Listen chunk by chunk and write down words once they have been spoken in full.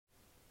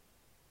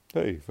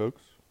Hey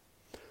folks,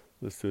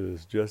 this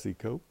is Jesse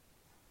Cope,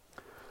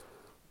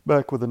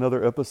 back with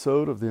another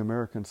episode of the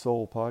American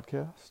Soul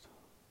Podcast.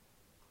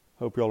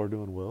 Hope y'all are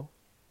doing well,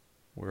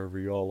 wherever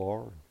y'all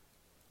are,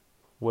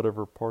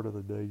 whatever part of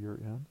the day you're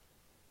in.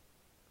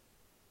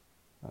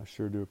 I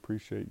sure do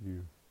appreciate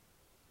you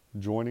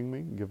joining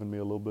me, giving me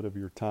a little bit of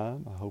your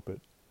time. I hope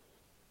it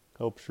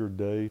helps your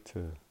day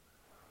to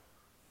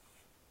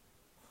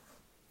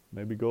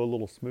maybe go a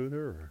little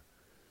smoother, or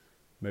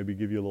maybe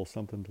give you a little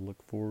something to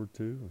look forward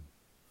to.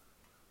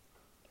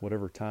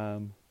 Whatever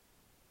time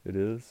it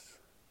is,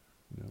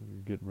 you're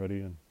getting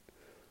ready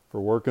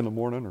for work in the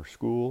morning, or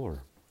school,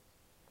 or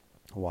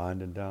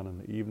winding down in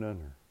the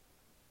evening, or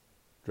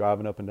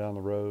driving up and down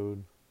the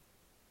road,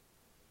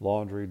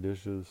 laundry,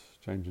 dishes,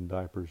 changing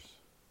diapers,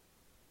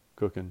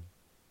 cooking,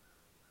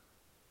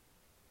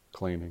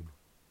 cleaning,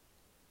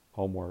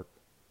 homework.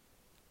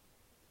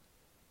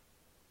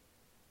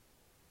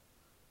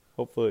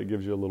 Hopefully it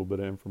gives you a little bit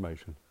of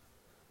information.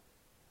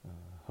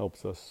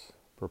 Helps us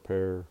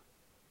prepare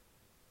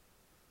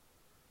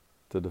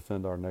to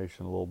defend our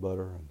nation a little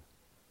better, and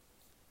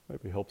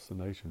maybe helps the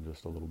nation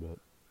just a little bit.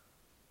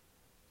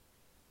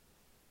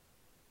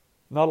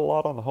 Not a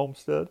lot on the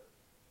homestead.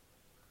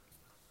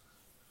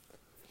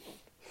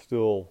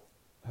 Still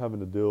having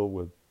to deal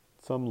with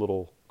some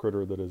little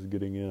critter that is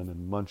getting in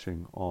and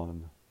munching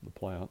on the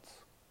plants.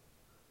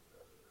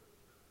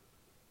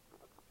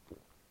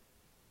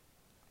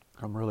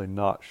 I'm really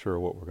not sure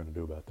what we're going to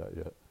do about that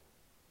yet.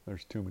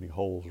 There's too many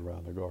holes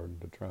around the garden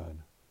to try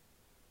and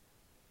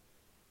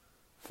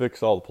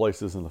fix all the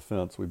places in the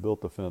fence. We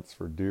built the fence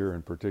for deer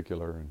in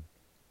particular, and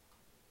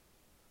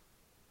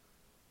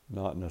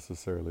not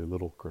necessarily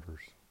little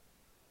critters.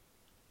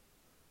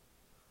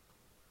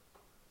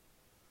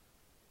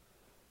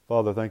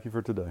 Father, thank you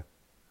for today.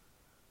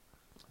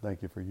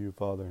 Thank you for you,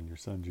 Father, and your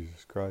Son,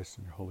 Jesus Christ,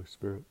 and your Holy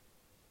Spirit.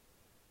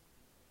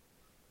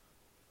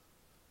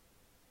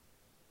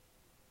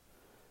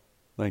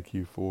 Thank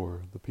you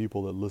for the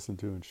people that listen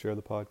to and share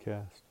the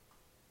podcast.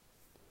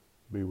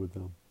 Be with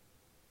them,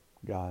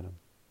 guide them,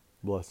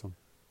 bless them,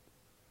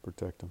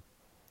 protect them,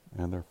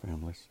 and their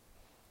families.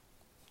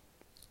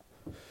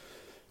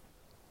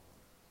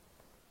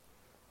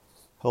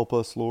 Help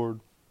us,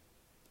 Lord,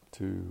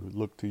 to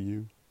look to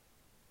you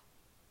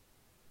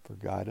for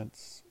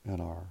guidance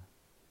in our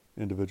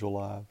individual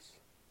lives,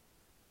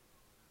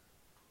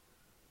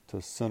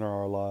 to center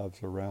our lives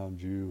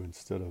around you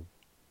instead of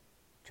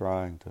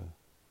trying to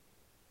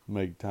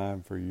make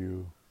time for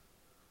you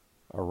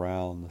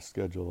around the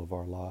schedule of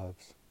our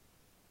lives.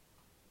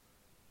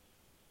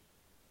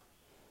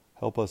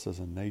 Help us as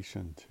a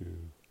nation to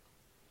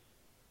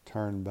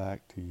turn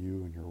back to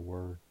you and your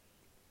word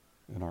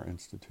in our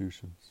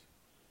institutions,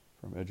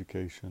 from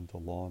education to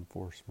law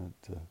enforcement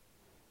to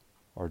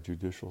our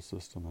judicial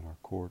system and our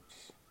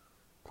courts,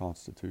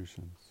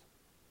 constitutions.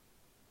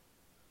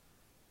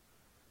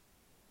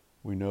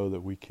 We know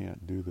that we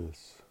can't do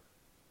this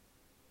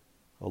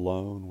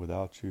alone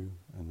without you,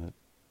 and that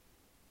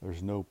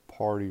there's no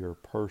party or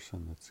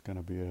person that's going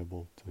to be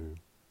able to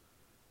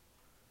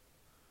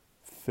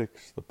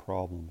fix the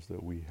problems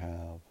that we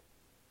have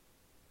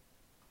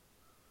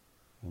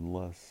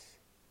unless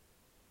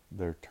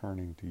they're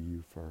turning to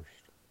you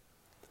first.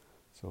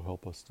 So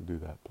help us to do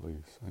that,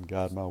 please. And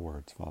guide my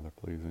words, Father,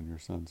 please. In your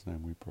Son's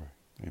name we pray.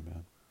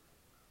 Amen.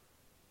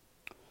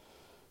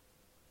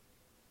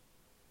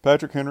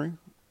 Patrick Henry,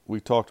 we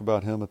talked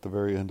about him at the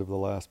very end of the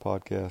last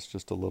podcast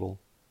just a little.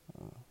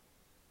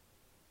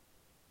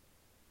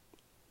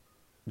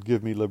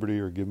 Give me liberty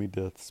or give me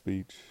death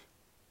speech.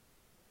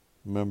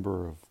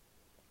 Member of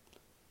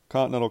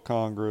Continental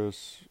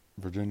Congress,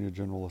 Virginia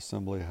General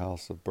Assembly,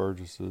 House of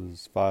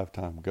Burgesses,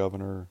 5-time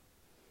governor.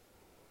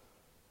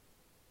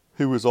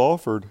 He was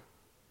offered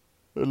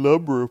a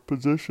number of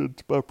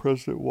positions by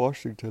President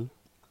Washington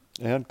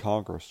and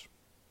Congress.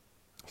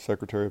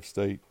 Secretary of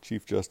State,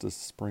 Chief Justice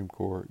of the Supreme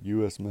Court,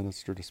 U.S.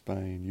 Minister to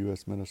Spain,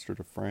 U.S. Minister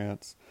to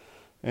France,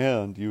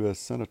 and U.S.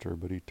 Senator,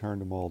 but he turned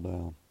them all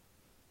down.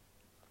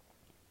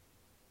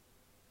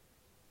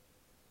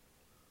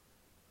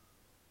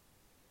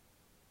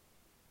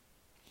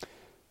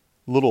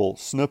 Little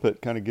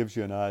snippet kind of gives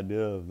you an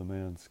idea of the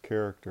man's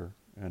character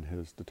and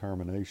his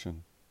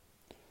determination.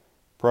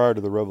 Prior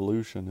to the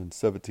Revolution in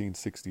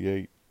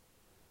 1768,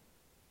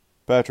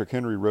 Patrick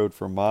Henry rode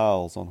for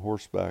miles on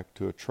horseback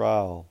to a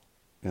trial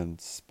in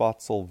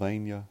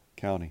Spotsylvania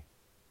County.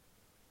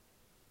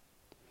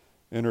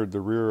 Entered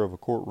the rear of a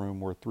courtroom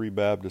where 3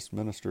 Baptist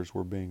ministers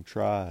were being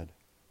tried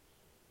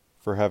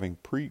for having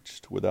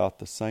preached without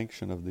the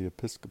sanction of the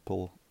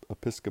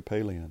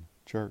Episcopalian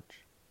Church.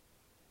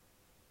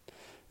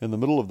 In the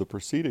middle of the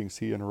proceedings,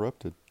 he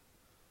interrupted.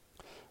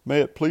 "May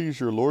it please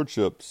your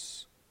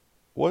lordships,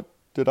 what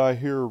did I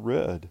hear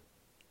read?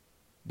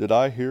 Did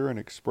I hear an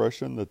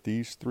expression that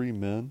these 3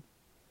 men,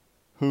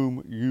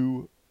 whom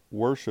you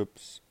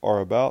worships are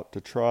about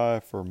to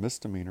try for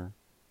misdemeanor,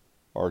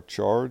 are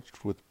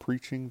charged with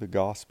preaching the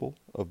gospel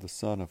of the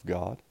Son of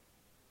God?"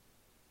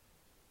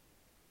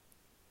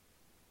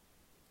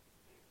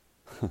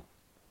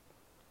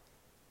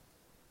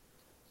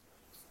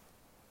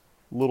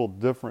 little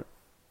different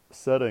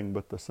setting,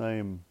 but the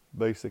same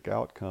basic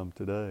outcome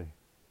today.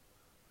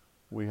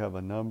 We have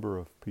a number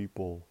of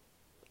people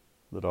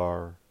that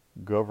our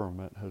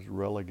government has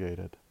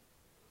relegated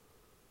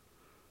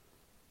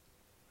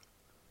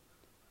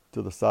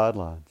to the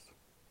sidelines,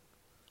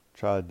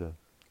 tried to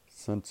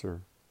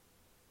censor,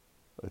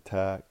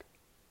 attack,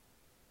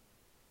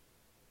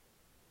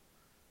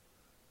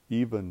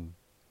 even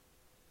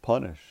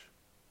punish,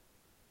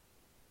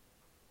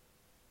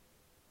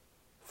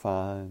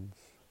 fines,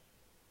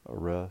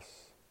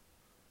 arrests,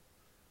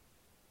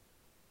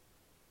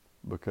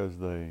 because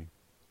they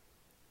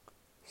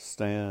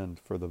stand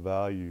for the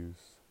values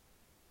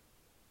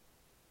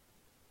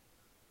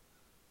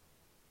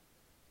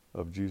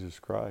of Jesus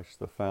Christ,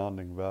 the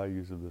founding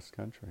values of this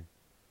country.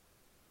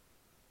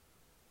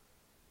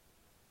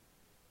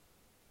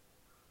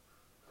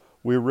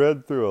 We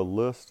read through a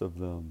list of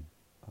them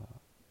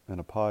in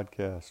a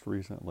podcast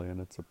recently, and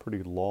it's a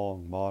pretty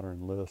long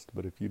modern list,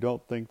 but if you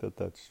don't think that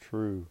that's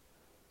true,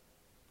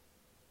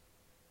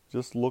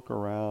 just look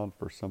around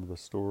for some of the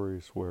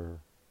stories where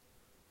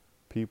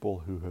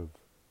people who have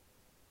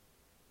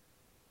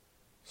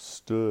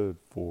stood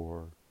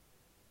for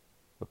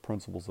the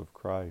principles of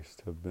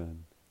Christ have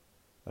been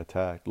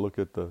attacked. Look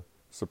at the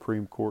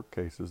Supreme Court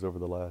cases over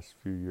the last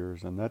few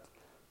years, and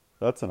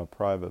that's in a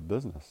private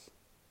business.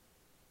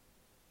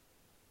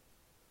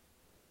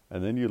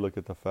 And then you look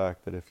at the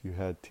fact that if you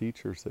had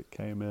teachers that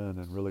came in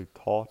and really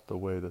taught the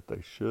way that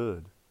they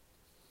should,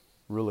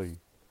 really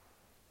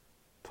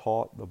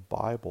taught the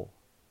Bible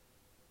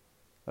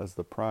as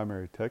the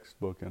primary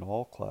textbook in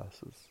all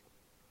classes,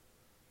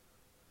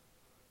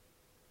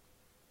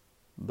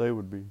 they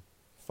would be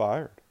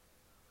fired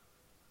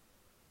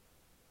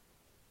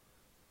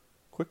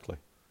quickly.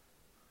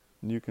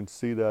 And you can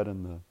see that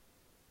in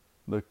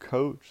the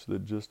coach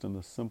that just in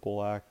the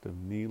simple act of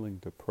kneeling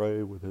to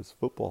pray with his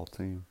football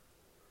team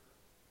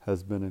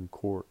has been in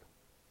court.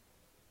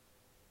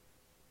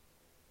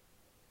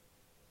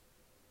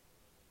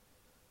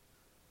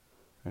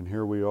 And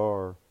here we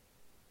are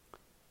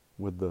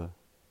with the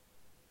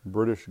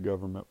British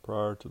government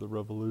prior to the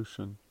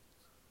revolution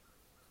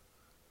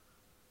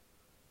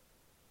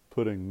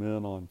putting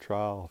men on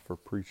trial for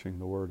preaching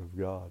the Word of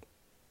God.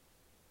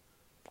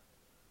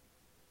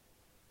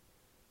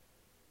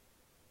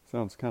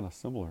 Sounds kind of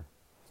similar.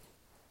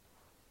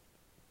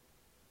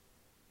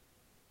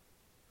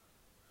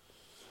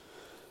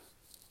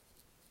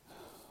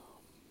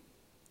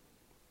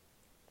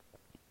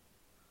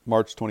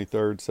 March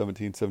 23rd,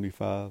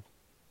 1775,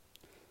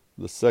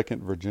 the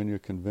Second Virginia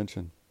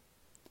Convention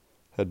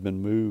had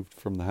been moved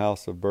from the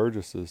House of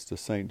Burgesses to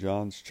St.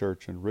 John's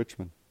Church in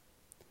Richmond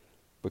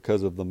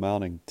because of the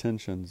mounting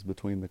tensions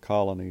between the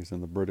colonies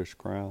and the British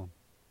Crown.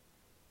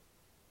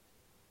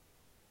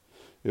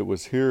 It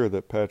was here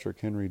that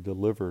Patrick Henry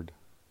delivered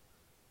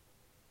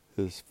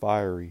his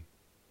fiery,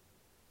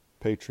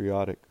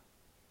 patriotic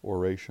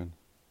oration.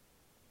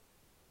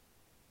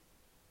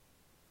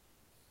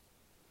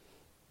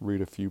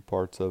 Read a few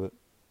parts of it.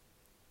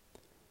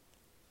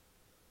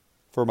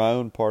 For my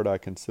own part, I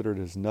consider it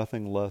as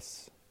nothing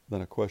less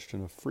than a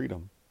question of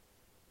freedom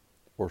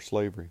or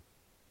slavery.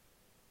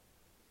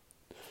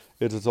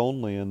 It is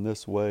only in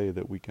this way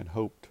that we can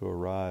hope to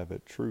arrive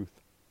at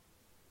truth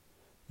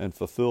and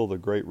fulfill the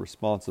great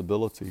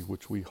responsibility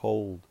which we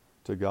hold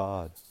to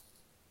God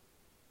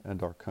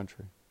and our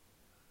country.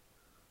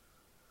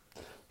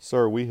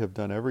 Sir, we have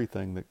done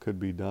everything that could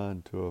be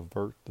done to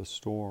avert the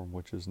storm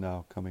which is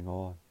now coming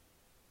on.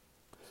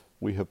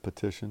 We have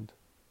petitioned,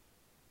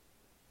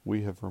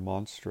 we have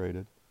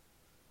remonstrated,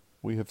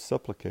 we have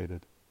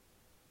supplicated,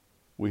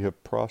 we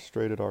have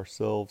prostrated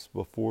ourselves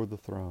before the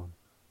throne,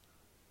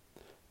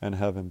 and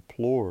have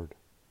implored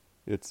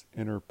its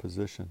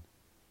interposition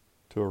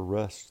to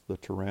arrest the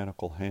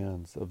tyrannical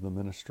hands of the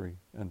ministry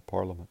and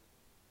Parliament.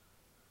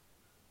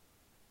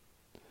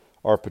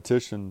 Our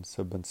petitions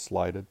have been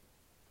slighted.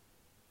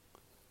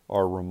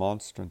 Our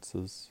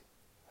remonstrances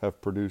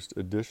have produced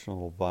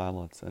additional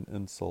violence and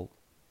insult.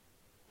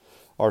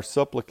 Our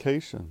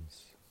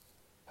supplications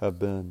have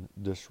been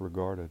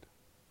disregarded,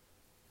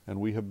 and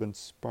we have been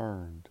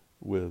spurned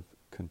with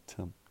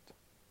contempt.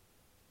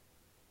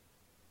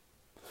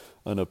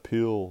 An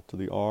appeal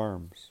to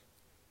arms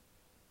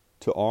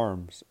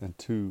and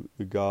to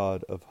the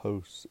God of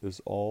hosts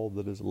is all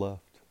that is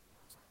left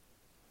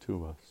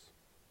to us.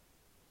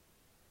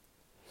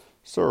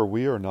 Sir,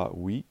 we are not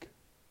weak.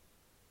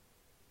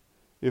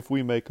 If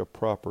we make a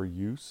proper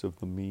use of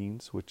the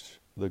means which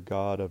the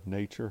God of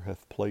nature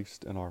hath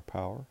placed in our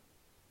power,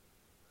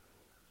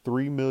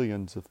 3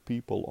 millions of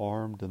people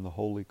armed in the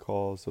holy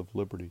cause of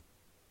liberty,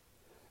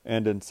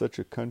 and in such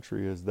a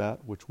country as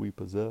that which we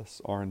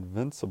possess, are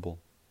invincible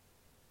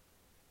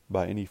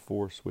by any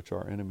force which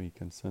our enemy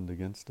can send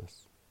against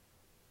us.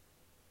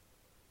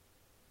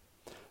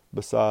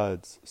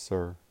 Besides,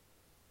 sir,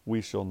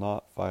 we shall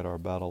not fight our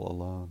battle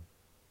alone.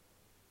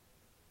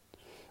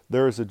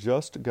 There is a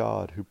just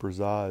God who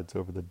presides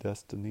over the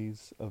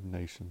destinies of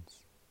nations,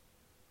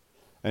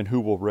 and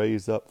who will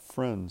raise up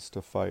friends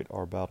to fight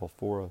our battle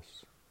for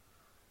us.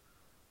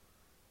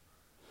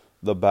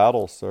 The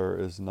battle, sir,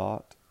 is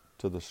not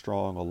to the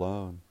strong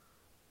alone.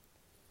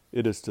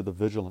 It is to the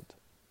vigilant,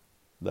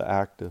 the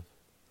active,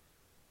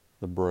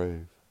 the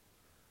brave.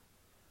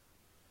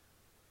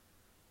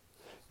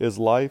 Is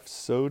life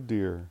so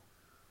dear,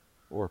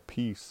 or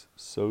peace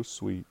so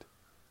sweet,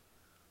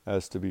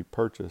 as to be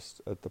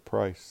purchased at the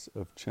price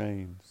of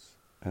chains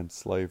and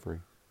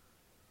slavery?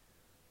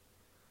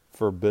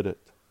 Forbid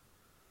it.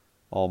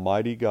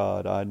 Almighty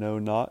God, I know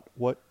not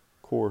what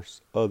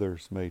course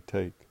others may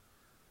take,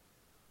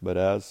 but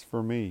as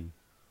for me,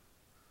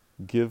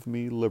 give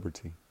me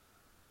liberty,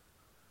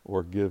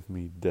 or give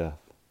me death.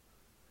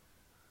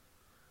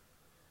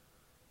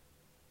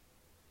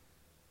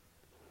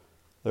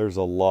 There's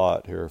a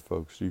lot here,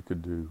 folks. You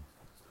could do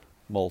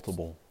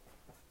multiple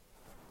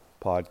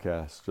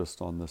podcasts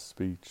just on this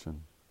speech,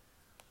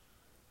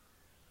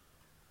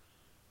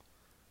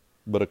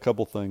 but a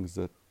couple things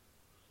that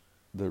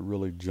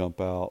really jump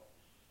out.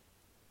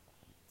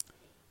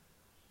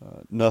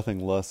 Nothing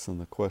less than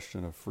the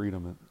question of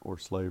freedom or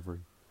slavery.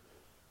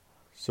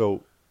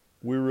 So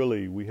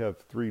we have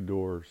three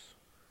doors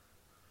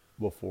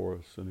before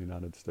us in the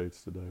United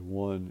States today.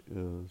 One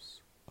is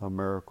a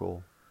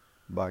miracle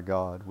by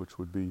God, which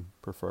would be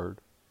preferred.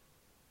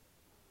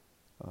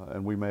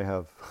 And we may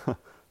have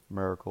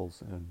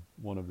miracles in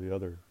one of the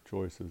other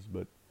choices,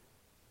 but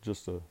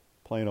just a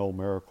plain old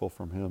miracle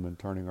from Him in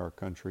turning our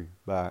country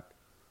back.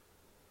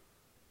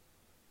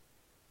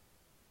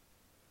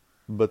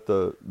 But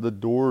the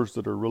doors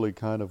that are really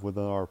kind of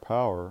within our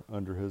power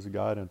under His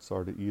guidance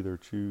are to either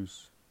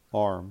choose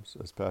arms,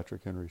 as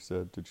Patrick Henry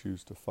said, to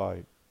choose to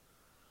fight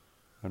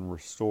and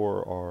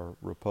restore our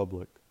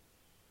republic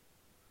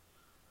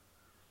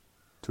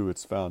to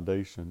its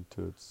foundation,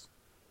 to its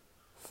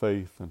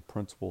faith and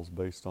principles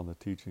based on the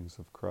teachings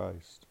of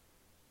Christ,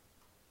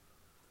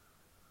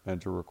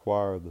 and to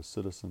require the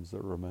citizens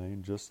that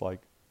remain, just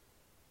like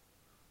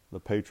the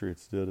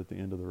Patriots did at the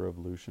end of the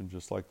Revolution,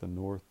 just like the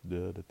North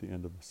did at the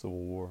end of the Civil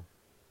War,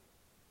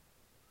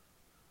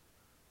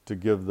 to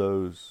give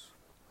those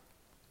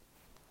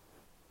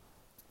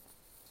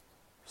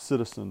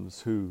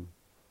citizens who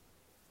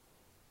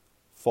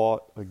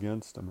fought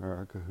against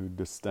America, who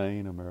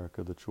disdain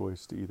America, the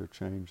choice to either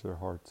change their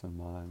hearts and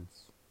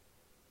minds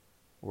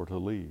or to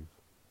leave.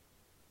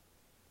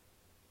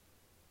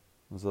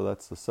 And so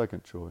that's the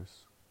second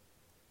choice,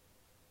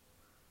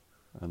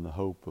 and the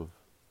hope of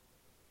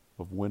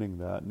winning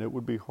that. And it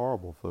would be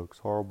horrible, folks,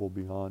 horrible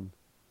beyond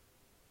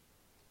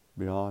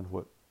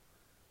what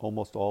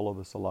almost all of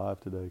us alive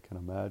today can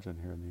imagine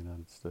here in the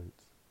United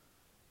States,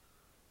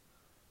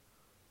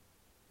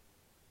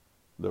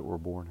 that we're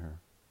born here.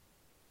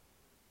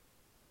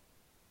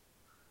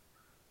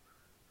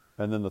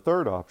 And then the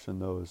third option,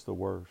 though, is the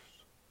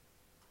worst.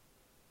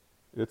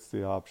 It's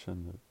the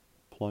option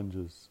that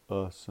plunges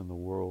us and the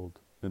world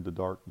into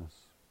darkness,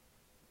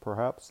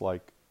 perhaps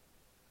like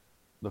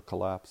the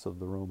collapse of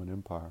the Roman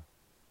Empire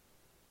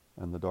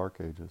and the Dark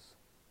Ages.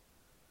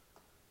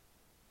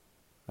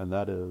 And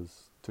that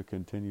is to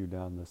continue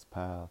down this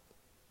path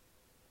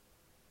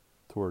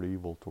toward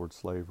evil, toward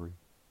slavery,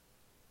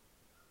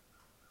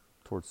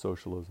 toward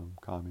socialism,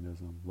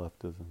 communism,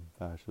 leftism,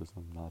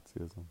 fascism,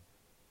 Nazism.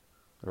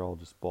 They're all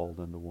just balled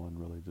into one,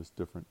 really, just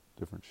different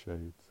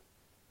shades.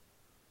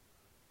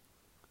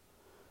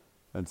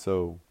 And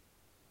so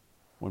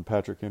when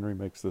Patrick Henry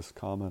makes this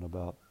comment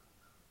about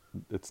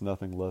it's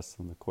nothing less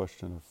than the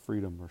question of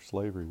freedom or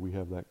slavery, we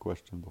have that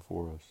question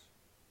before us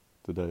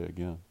today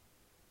again.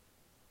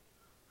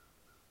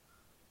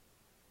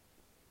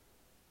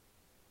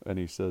 And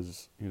he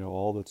says,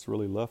 all that's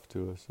really left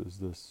to us is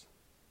this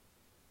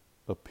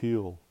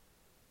appeal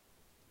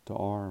to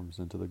arms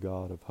and to the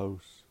God of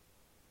hosts.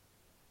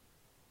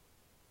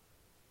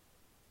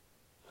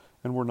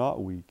 And we're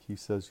not weak. He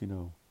says,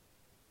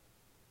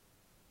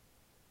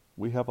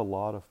 we have a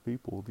lot of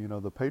people.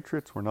 The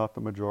Patriots were not the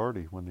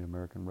majority when the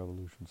American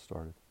Revolution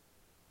started.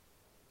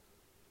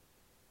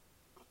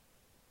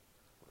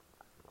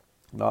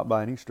 Not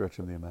by any stretch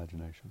of the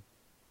imagination.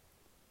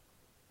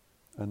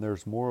 And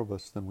there's more of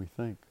us than we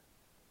think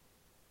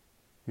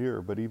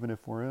here. But even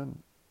if we're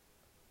in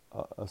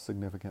a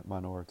significant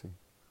minority,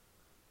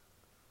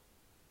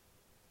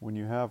 when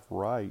you have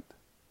right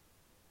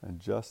and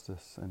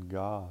justice and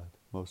God,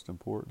 most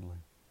importantly,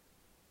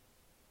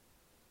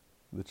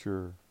 that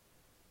you're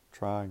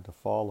trying to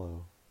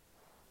follow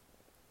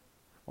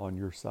on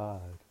your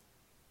side,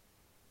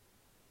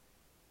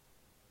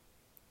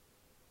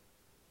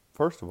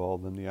 first of all,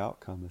 then the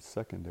outcome is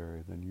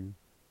secondary. Then you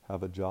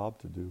have a job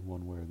to do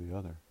one way or the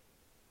other.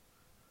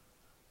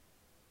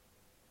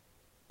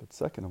 But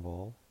second of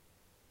all,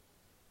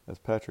 as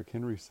Patrick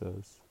Henry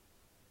says,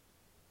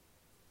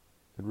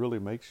 it really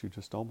makes you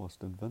just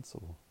almost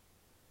invincible.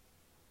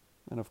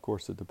 And of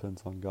course it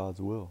depends on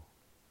God's will.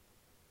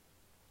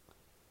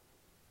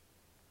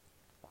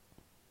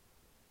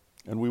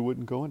 And we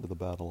wouldn't go into the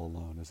battle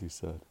alone, as he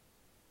said.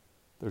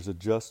 There's a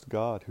just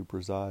God who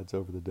presides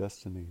over the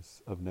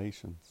destinies of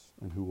nations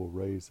and who will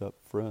raise up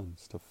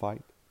friends to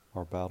fight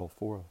our battle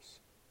for us.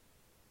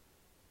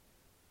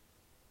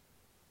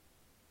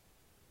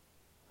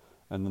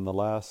 And then the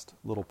last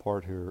little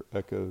part here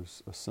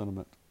echoes a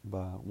sentiment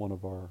by one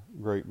of our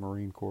great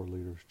Marine Corps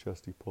leaders,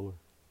 Chesty Puller,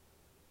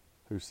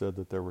 who said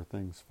that there were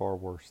things far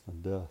worse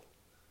than death.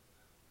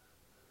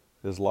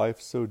 Is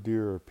life so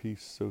dear or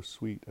peace so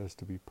sweet as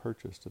to be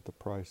purchased at the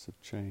price of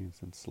chains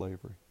and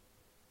slavery?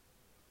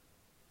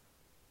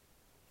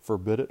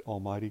 Forbid it,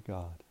 Almighty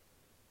God.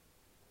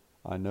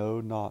 I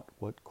know not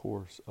what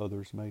course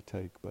others may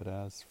take, but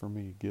as for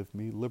me, give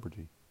me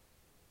liberty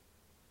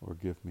or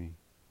give me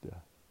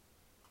death.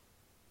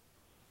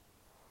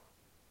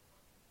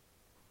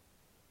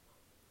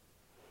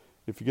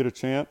 If you get a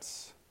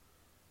chance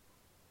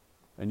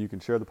and you can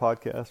share the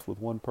podcast with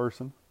one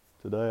person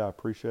today, I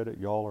appreciate it.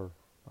 Y'all are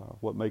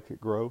what make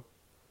it grow.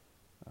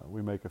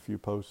 We make a few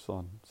posts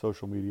on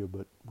social media,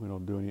 but we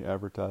don't do any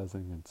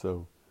advertising. And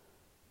so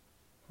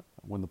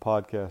when the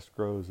podcast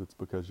grows, it's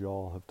because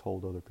y'all have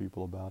told other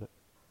people about it.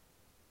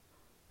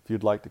 If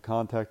you'd like to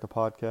contact the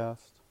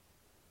podcast,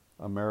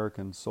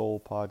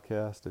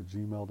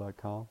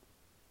 AmericanSoulPodcast@gmail.com.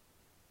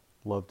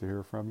 Love to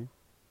hear from you.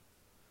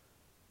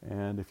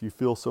 And if you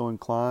feel so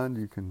inclined,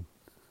 you can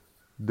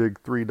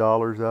dig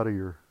 $3 out of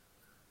your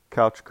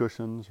couch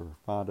cushions or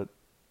find it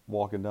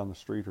walking down the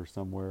street or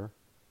somewhere.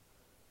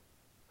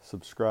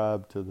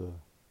 Subscribe to the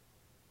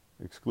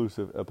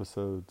exclusive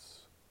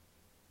episodes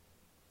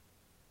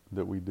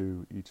that we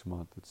do each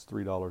month. It's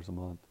 $3 a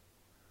month,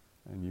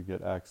 and you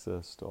get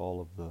access to all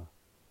of the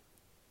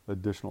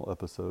additional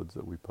episodes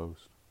that we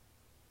post.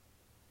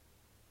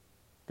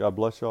 God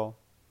bless y'all.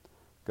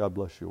 God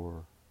bless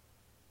your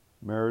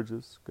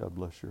marriages. God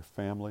bless your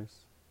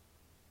families.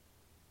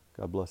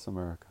 God bless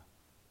America.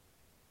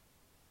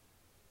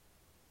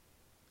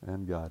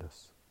 And guide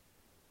us.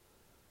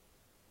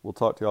 We'll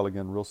talk to y'all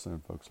again real soon,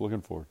 folks.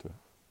 Looking forward to it.